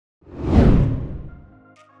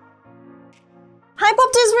Hi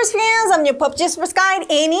PUBG Esports fans, I'm your PUBG Esports guide,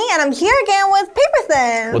 Annie, and I'm here again with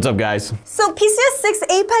Paperthin. What's up, guys? So PCS6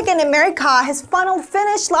 APAC in America has finally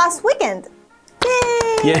finished last weekend.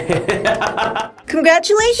 Yay! Yeah.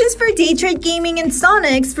 Congratulations for Daytrade Gaming and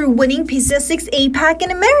Sonics for winning PCS6 APAC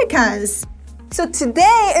in Americas. So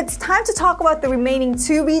today, it's time to talk about the remaining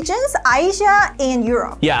two regions, Asia and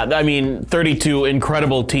Europe. Yeah, I mean, 32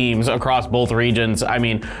 incredible teams across both regions. I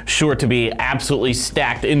mean, sure to be absolutely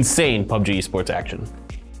stacked, insane PUBG Esports action.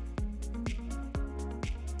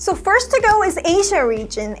 So first to go is Asia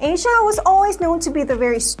region. Asia was always known to be the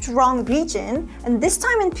very strong region, and this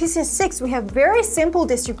time in PCS6 we have very simple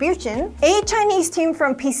distribution. 8 Chinese teams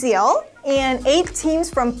from PCL and 8 teams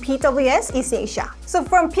from PWS East Asia. So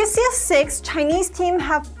from PCS6, Chinese team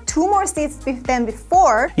have 2 more seats than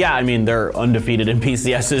before. Yeah, I mean, they're undefeated in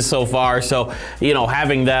PCSs so far, so, you know,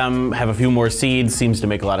 having them have a few more seeds seems to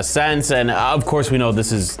make a lot of sense, and of course we know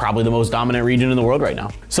this is probably the most dominant region in the world right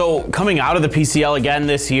now. So coming out of the PCL again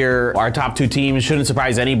this year, our top 2 teams shouldn't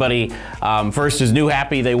surprise anybody. First is New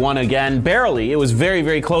Happy, they won again, barely. It was very,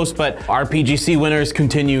 very close, but our PGC winners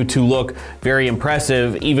continue to look very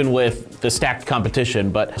impressive, even with the stacked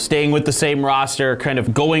competition, but staying with the same roster, kind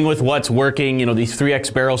of going with what's working, you know, these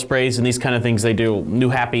 3x barrel sprays and these kind of things they do. New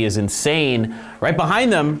Happy is insane. Right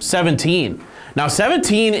behind them, 17. Now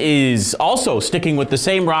 17 is also sticking with the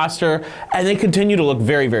same roster, and they continue to look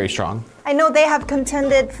very, very strong. I know they have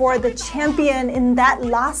contended for the champion in that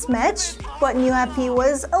last match, but New Happy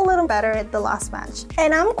was a little better at the last match.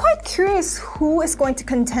 And I'm quite curious who is going to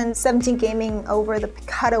contend 17 Gaming over the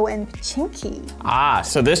Picado and Pachinki.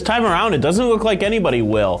 So this time around, it doesn't look like anybody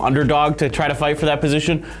will. Underdog to try to fight for that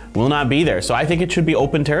position will not be there, so I think it should be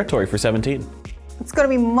open territory for 17. It's going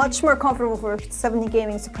to be much more comfortable for 17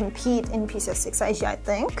 Gaming to compete in PCS6 Asia, I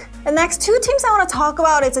think. The next 2 teams I want to talk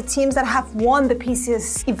about is the teams that have won the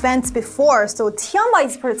PCS events before. So Tianba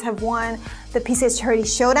Esports have won the PCS Charity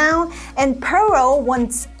Showdown, and Pero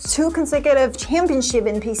won 2 consecutive championships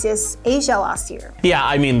in PCS Asia last year. Yeah,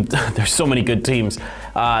 I mean, there's so many good teams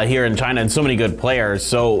here in China and so many good players.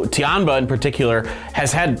 So Tianba in particular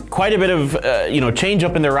has had quite a bit of change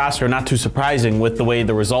up in their roster, not too surprising with the way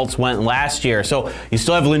the results went last year. So you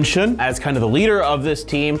still have Lin Shun as kind of the leader of this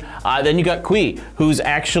team. Then you got Kui, who's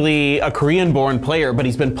actually a Korean-born player, but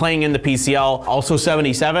he's been playing in the PCL. Also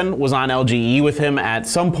 77 was on LGE with him at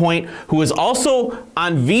some point, who was also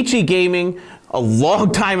on Vici Gaming a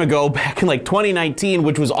long time ago, back in like 2019,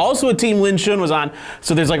 which was also a team Lin Shun was on.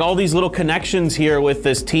 So there's like all these little connections here with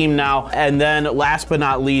this team now. And then last but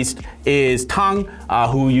not least is Tang,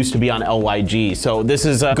 who used to be on LYG. So this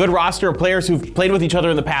is a good roster of players who've played with each other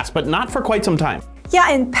in the past, but not for quite some time. Yeah,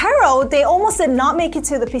 in Pero, they almost did not make it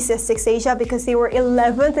to the PCS6 Asia because they were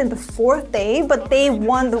 11th in the 4th day, but they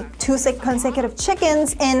won the 2 consecutive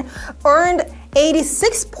chickens and earned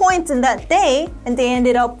 86 points in that day, and they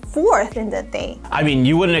ended up 4th in that day. I mean,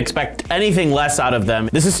 you wouldn't expect anything less out of them.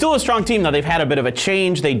 This is still a strong team. Now, they've had a bit of a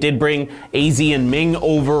change. They did bring AZ and Ming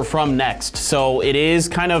over from Next, so it is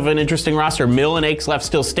kind of an interesting roster. Mill and Aches left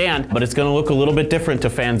still stand, but it's going to look a little bit different to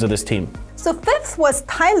fans of this team. So 5th was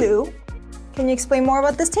Tailu. Can you explain more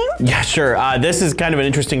about this team? Yeah, sure. This is kind of an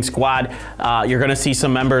interesting squad. You're going to see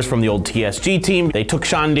some members from the old TSG team. They took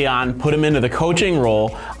Shandian, put him into the coaching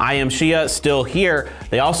role. I Am Shia still here.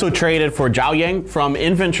 They also traded for Zhao Yang from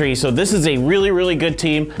Infantry. So this is a really, really good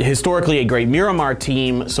team. Historically a great Miramar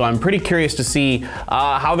team. So I'm pretty curious to see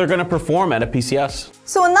how they're going to perform at a PCS.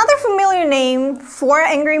 So another familiar name, 4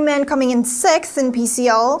 Angry Men coming in 6th in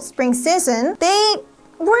PCL spring season. They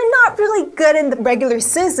were not really good in the regular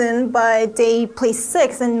season, but they placed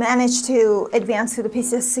 6th and managed to advance to the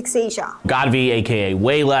PCS6 Asia. Godvi, aka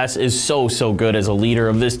Wayless, is so good as a leader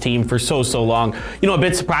of this team for so long. You know, a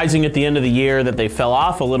bit surprising at the end of the year that they fell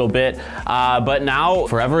off a little bit, but now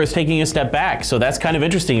Forever is taking a step back, so that's kind of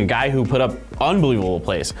interesting. A guy who put up unbelievable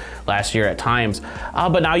plays last year at times,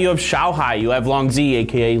 but now you have Xiaohai, you have Long Z,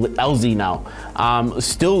 aka LZ now,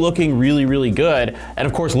 still looking really good, and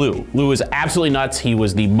of course Lu. Lu is absolutely nuts. He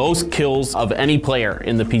was the most kills of any player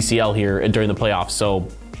in the PCL here during the playoffs, so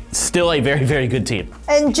still a very good team.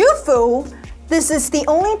 And Jufu, this is the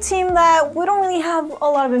only team that we don't really have a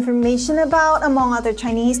lot of information about among other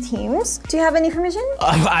Chinese teams. Do you have any information?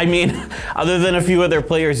 I mean, other than a few other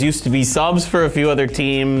players used to be subs for a few other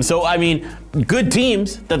teams. So, I mean, good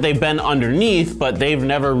teams that they've been underneath, but they've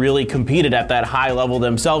never really competed at that high level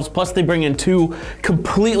themselves. Plus, they bring in 2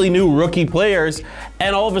 completely new rookie players,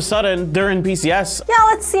 and all of a sudden, they're in PCS. Yeah,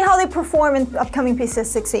 let's see how they perform in upcoming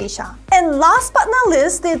PCS6 Asia. And last but not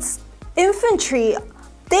least, it's Infantry.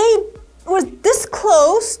 They was this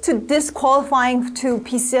close to disqualifying to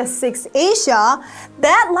PCS6 Asia.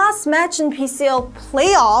 That last match in PCL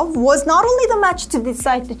playoff was not only the match to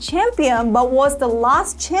decide the champion, but was the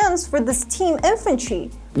last chance for this team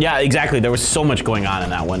Infantry. Yeah, exactly. There was so much going on in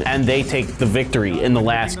that one. And they take the victory in the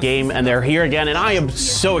last game, and they're here again. And I am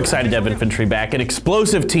so excited to have Infantry back. An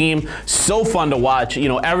explosive team, so fun to watch. You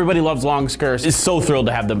know, everybody loves long skirts. Is so thrilled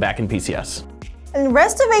to have them back in PCS. And the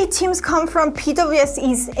rest of 8 teams come from PWS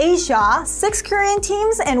East Asia, 6 Korean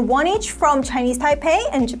teams, and 1 each from Chinese Taipei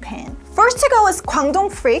and Japan. First to go is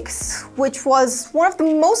Guangdong Freaks, which was one of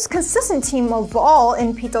the most consistent team of all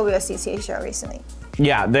in PWS East Asia recently.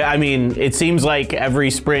 Yeah, I mean, it seems like every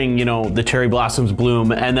spring, you know, the cherry blossoms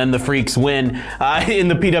bloom and then the Freaks win in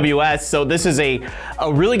the PWS. So this is a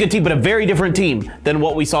really good team, but a very different team than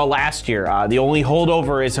what we saw last year. The only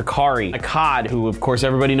holdover is Hikari, a COD, who of course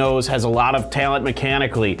everybody knows has a lot of talent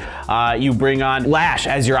mechanically. You bring on Lash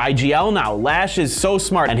as your IGL now. Lash is so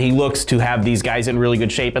smart and he looks to have these guys in really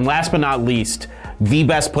good shape. And last but not least, the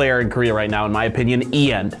best player in Korea right now, in my opinion,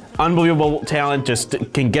 E-End. Unbelievable talent, just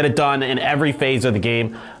can get it done in every phase of the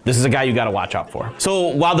game. This is a guy you gotta watch out for. So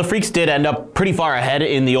while the Freaks did end up pretty far ahead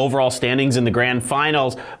in the overall standings in the grand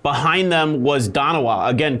finals, behind them was Danawa,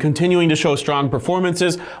 again, continuing to show strong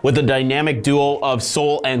performances with a dynamic duo of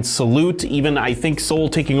Seoul and Salute. Even I think Seoul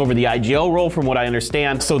taking over the IGL role from what I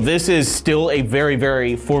understand. So this is still a very,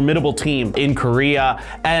 very formidable team in Korea.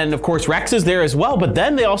 And of course, Rex is there as well, but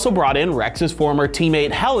then they also brought in Rex's former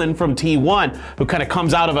teammate Helen from T1, who kind of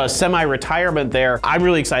comes out of a semi-retirement there. I'm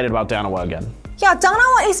really excited about Danawa again. Yeah,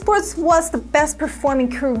 Danawa Esports was the best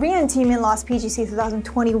performing Korean team in Lost PGC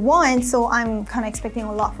 2021, so I'm kind of expecting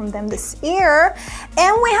a lot from them this year.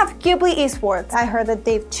 And we have Ghibli Esports. I heard that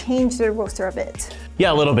they've changed their roster a bit.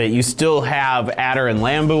 Yeah, a little bit. You still have Adder and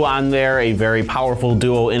Lambu on there, a very powerful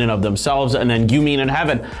duo in and of themselves, and then Yumin and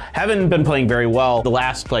Heaven. Heaven been playing very well the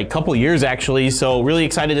last couple years actually, so really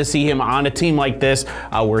excited to see him on a team like this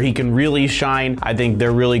where he can really shine. I think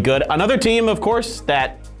they're really good. Another team, of course,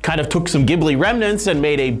 that kind of took some Ghibli remnants and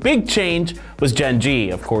made a big change was Gen G.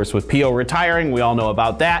 Of course, with Pio retiring, we all know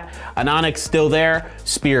about that. Anonix still there,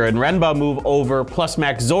 Spear and Renba move over, plus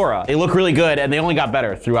Max Zora. They look really good, and they only got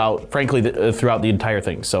better throughout, frankly, throughout the entire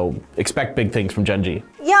thing. So expect big things from Gen G.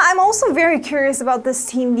 Yeah, I'm also very curious about this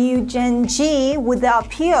team new Gen G without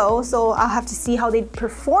Pio, so I'll have to see how they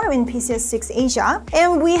perform in PCS6 Asia.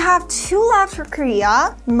 And we have 2 left for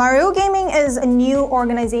Korea. Mario Gaming is a new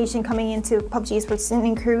organization coming into PUBG Esports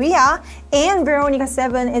in Korea, and Veronica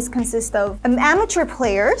 7 is consist of amateur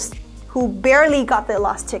players who barely got their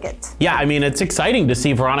last ticket. Yeah, I mean, it's exciting to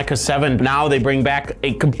see Veronica 7. Now they bring back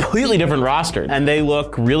a completely different roster, and they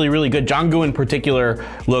look really, really good. Jonggu in particular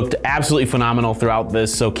looked absolutely phenomenal throughout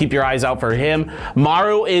this, so keep your eyes out for him.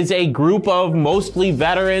 Maru is a group of mostly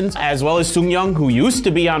veterans, as well as Sung-Young, who used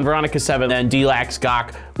to be on Veronica 7, and D-Lax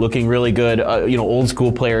Gok looking really good, you know, old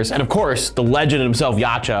school players. And of course, the legend himself,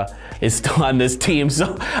 Yacha, is still on this team.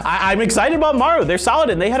 So I'm excited about Maru. They're solid,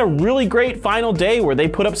 and they had a really great final day where they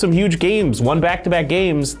put up some huge games, won back-to-back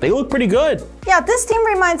games. They look pretty good. Yeah, this team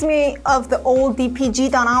reminds me of the old DPG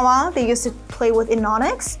Danawa they used to play with in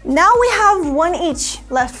Onyx. Now we have 1 each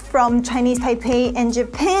left from Chinese Taipei and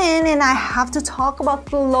Japan, and I have to talk about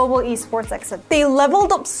Global Esports exit. They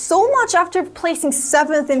leveled up so much after placing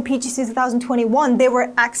 7th in PGC 2021. They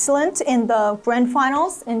were excellent in the grand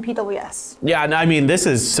finals in PWS. Yeah, I mean, this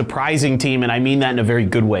is surprising team, and I mean that in a very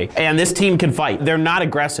good way. And this team can fight. They're not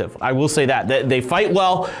aggressive. I will say that. They fight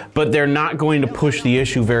well, but they're not going to push the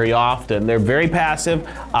issue very often. They're very passive,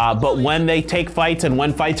 but when they take fights and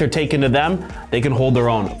when fights are taken to them, they can hold their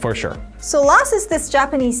own for sure. So last is this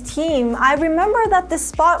Japanese team. I remember that this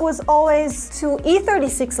spot was always to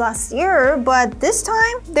E36 last year, but this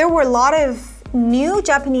time there were a lot of new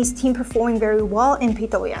Japanese team performing very well in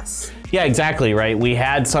PWS. Yeah, exactly, right? We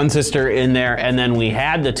had Sun Sister in there, and then we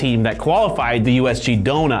had the team that qualified, the USG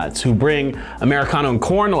Donuts, who bring Americano and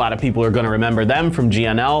Corn. A lot of people are going to remember them from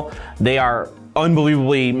GNL. They are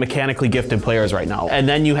unbelievably mechanically gifted players right now. And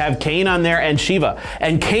then you have Kane on there and Shiva.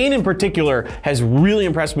 And Kane in particular has really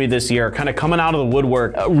impressed me this year, kind of coming out of the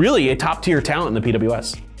woodwork. Really a top tier talent in the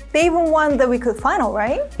PWS. They even won the weekly final,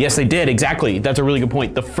 right? Yes, they did, exactly. That's a really good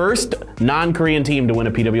point. The first non-Korean team to win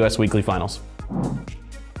a PWS weekly finals.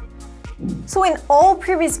 So in all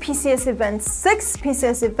previous PCS events, 6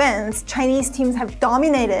 PCS events, Chinese teams have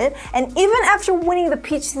dominated. And even after winning the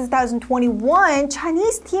PGC 2021,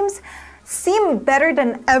 Chinese teams seem better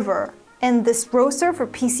than ever. And this roster for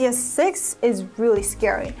PCS6 is really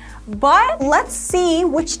scary. But let's see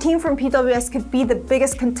which team from PWS could be the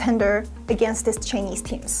biggest contender against these Chinese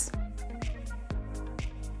teams.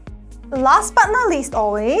 Last but not least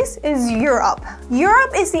always is Europe.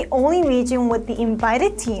 Europe is the only region with the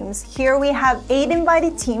invited teams. Here we have 8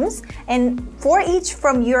 invited teams and 4 each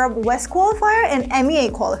from Europe West qualifier and MEA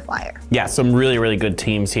qualifier. Yeah, some really, really good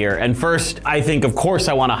teams here. And first, I think, of course,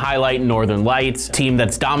 I want to highlight Northern Lights, team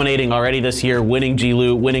that's dominating already this year, winning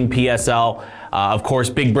G-Loot, winning PSL. Of course,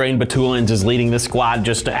 Big Brain Batulins is leading the squad,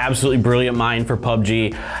 just an absolutely brilliant mind for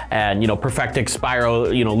PUBG. And, Perfectic, Spyro,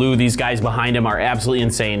 Lou, these guys behind him are absolutely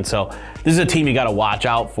insane. So this is a team you got to watch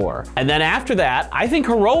out for. And then after that, I think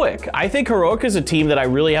Heroic. I think Heroic is a team that I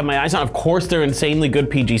really have my eyes on. Of course, they're insanely good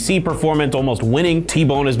PGC performance, almost winning.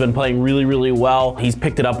 T-Bone has been playing really, really well. He's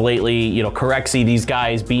picked it up lately. Corexy, these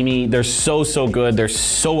guys, Beamy, they're so, so good. They're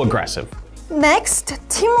so aggressive. Next,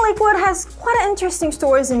 Team Liquid has quite interesting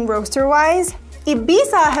stories in roster-wise.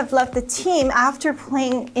 Ibiza have left the team after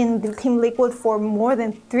playing in the Team Liquid for more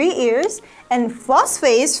than 3 years, and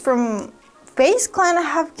Fuzzface from FaZe Clan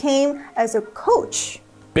have came as a coach.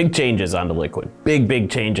 Big changes onto Liquid. Big, big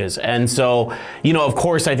changes. And so, of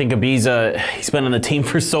course, I think Ibiza, he's been on the team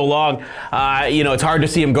for so long. It's hard to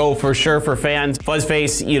see him go for sure for fans.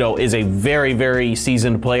 Fuzzface, is a very, very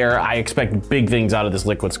seasoned player. I expect big things out of this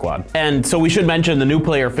Liquid squad. And so we should mention the new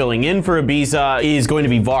player filling in for Ibiza is going to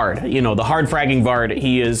be Vard. The hard fragging Vard.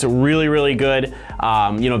 He is really, really good.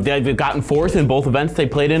 They've gotten 4th in both events they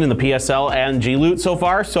played in the PSL and G-Loot so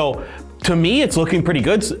far. So to me, it's looking pretty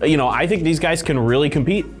good. I think these guys can really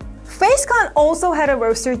compete. FaZe Clan also had a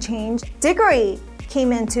roster change. Diggory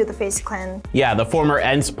came into the FaZe Clan. Yeah, the former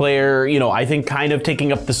ENCE player, I think kind of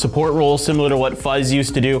taking up the support role similar to what Fuzz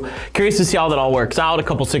used to do. Curious to see how that all works out. A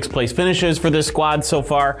couple 6th place finishes for this squad so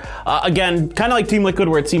far. Again, kind of like Team Liquid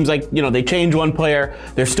where it seems like, they change one player.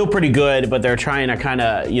 They're still pretty good, but they're trying to kind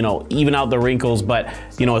of, even out the wrinkles. But,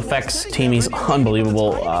 Effects team, he's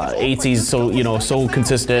unbelievable. AT's so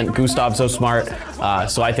consistent. Gustav's so smart.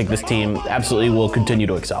 So I think this team absolutely will continue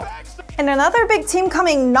to excel. And another big team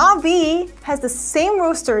coming, Na'Vi, has the same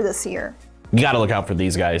roster this year. You got to look out for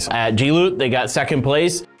these guys. At G-Loot, they got 2nd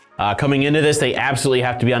place. Coming into this, they absolutely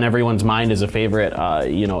have to be on everyone's mind as a favorite.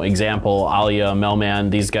 Example, Alia,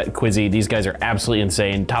 Melman, these guys, Quizzy, these guys are absolutely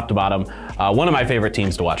insane, top to bottom. One of my favorite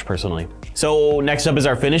teams to watch personally. So next up is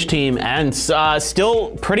our Finnish team, and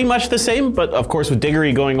still pretty much the same, but of course with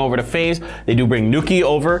Diggory going over to FaZe, they do bring Nuki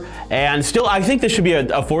over, and still I think this should be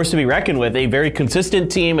a force to be reckoned with. A very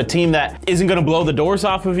consistent team, a team that isn't going to blow the doors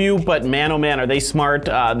off of you, but man, oh man, are they smart?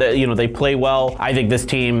 They play well. I think this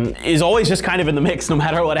team is always just kind of in the mix no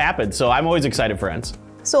matter what happens, so I'm always excited for ENCE.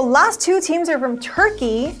 So last 2 teams are from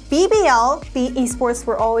Turkey. BBL, Esports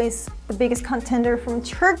were always the biggest contender from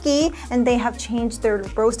Turkey, and they have changed their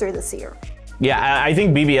roster this year. Yeah, I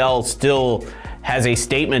think BBL still has a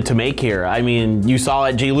statement to make here. I mean, you saw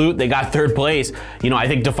at G-Loot, they got 3rd place. I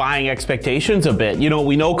think defying expectations a bit.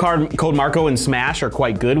 We know Code Marco and Smash are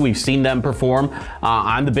quite good. We've seen them perform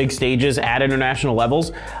on the big stages at international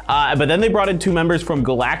levels. But then they brought in 2 members from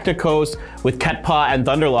Galacticos with Ketpa and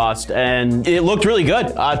Thunderlost, and it looked really good.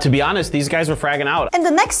 To be honest, these guys were fragging out. And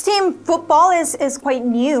the next team, Football, is quite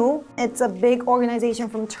new. It's a big organization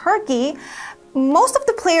from Turkey. Most of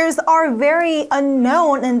the players are very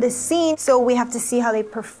unknown in this scene, so we have to see how they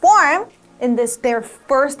perform in their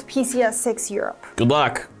first PCS6 Europe. Good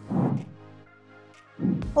luck.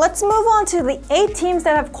 Let's move on to the 8 teams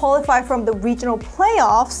that have qualified from the regional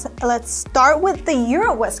playoffs. Let's start with the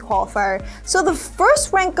Euro West qualifier. So the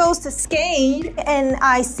first rank goes to Skade, and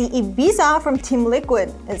I see Ibiza from Team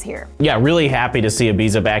Liquid is here. Yeah, really happy to see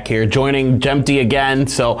Ibiza back here, joining Jempty again.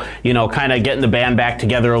 So, kind of getting the band back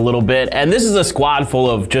together a little bit. And this is a squad full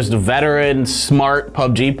of just veteran, smart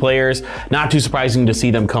PUBG players. Not too surprising to see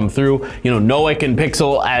them come through. Noik and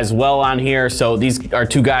Pixel as well on here. So these are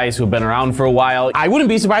 2 guys who have been around for a while. I wouldn't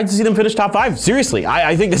be surprised to see them finish top 5. Seriously,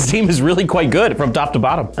 I think this team is really quite good from top to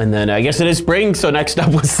bottom. And then I guess it is spring, so next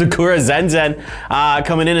up was Sakura Zenzen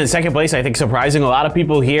coming in 2nd place. I think surprising a lot of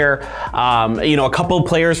people here. A couple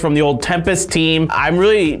players from the old Tempest team. I'm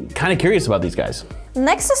really kind of curious about these guys.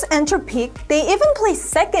 Next is Entropique. They even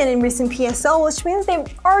placed 2nd in recent PSL, which means they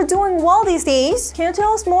are doing well these days. Can you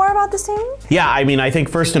tell us more about this team? Yeah, I think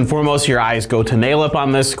first and foremost, your eyes go to Nailip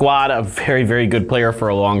on this squad, a very, very good player for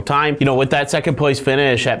a long time. With that 2nd place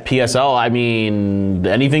finish at PSL,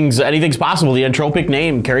 anything's possible. The Entropique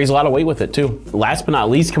name carries a lot of weight with it too. Last but not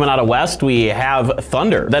least, coming out of West, we have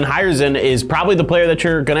Thunder. Then Hyrzen is probably the player that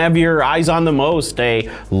you're gonna have your eyes on the most, a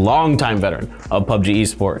longtime veteran of PUBG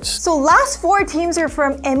Esports. So last 4 teams are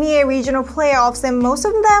from MEA regional playoffs, and most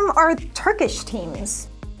of them are Turkish teams.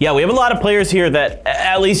 Yeah, we have a lot of players here that,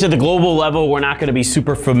 at least at the global level, we're not going to be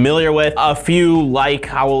super familiar with. A few like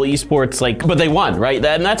Howl Esports, but they won, right?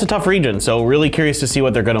 And that's a tough region, so really curious to see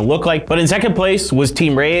what they're going to look like. But in second place was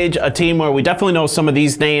Team Rage, a team where we definitely know some of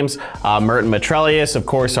these names. Mert and Matrelius, of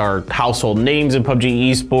course, are household names in PUBG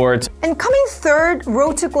Esports. And coming third,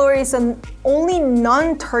 Road to Glory is an only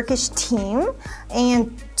non-Turkish team,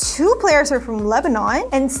 and 2 players are from Lebanon,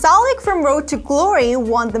 and Salik from Road to Glory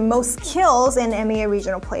won the most kills in MEA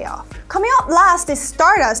Regional Playoff. Coming up last is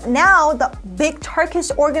Stardust. Now the big Turkish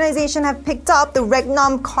organization have picked up, the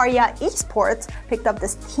Regnum Karya Esports picked up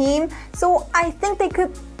this team, so I think they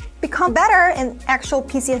could become better in actual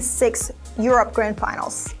PCS6 Europe Grand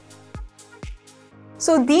Finals.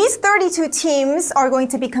 So these 32 teams are going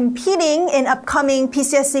to be competing in upcoming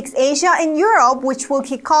PCS6 Asia in Europe, which will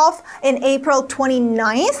kick off in April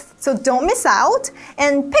 29th. So don't miss out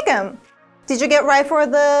and pick 'em. Did you get right for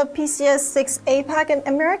the PCS6 APAC and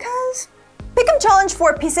Americas? Pick'em challenge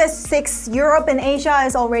for PCS6 Europe and Asia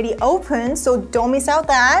is already open, so don't miss out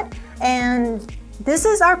that. And this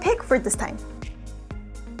is our pick for this time.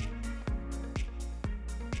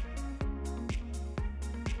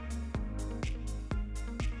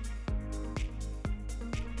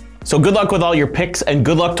 So good luck with all your picks and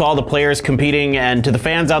good luck to all the players competing, and to the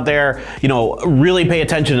fans out there, really pay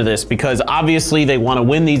attention to this because obviously they want to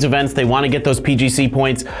win these events. They want to get those PGC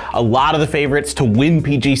points. A lot of the favorites to win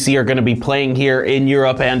PGC are going to be playing here in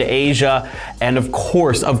Europe and Asia. And of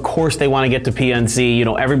course, they want to get to PNC.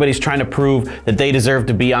 Everybody's trying to prove that they deserve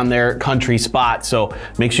to be on their country spot. So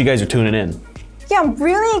make sure you guys are tuning in. Yeah, I'm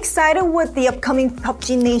really excited with the upcoming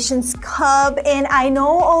PUBG Nations Cup, and I know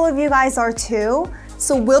all of you guys are too.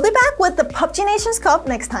 So we'll be back with the PUBG Nations Cup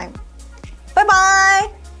next time. Bye-bye!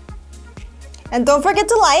 And don't forget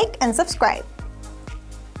to like and subscribe.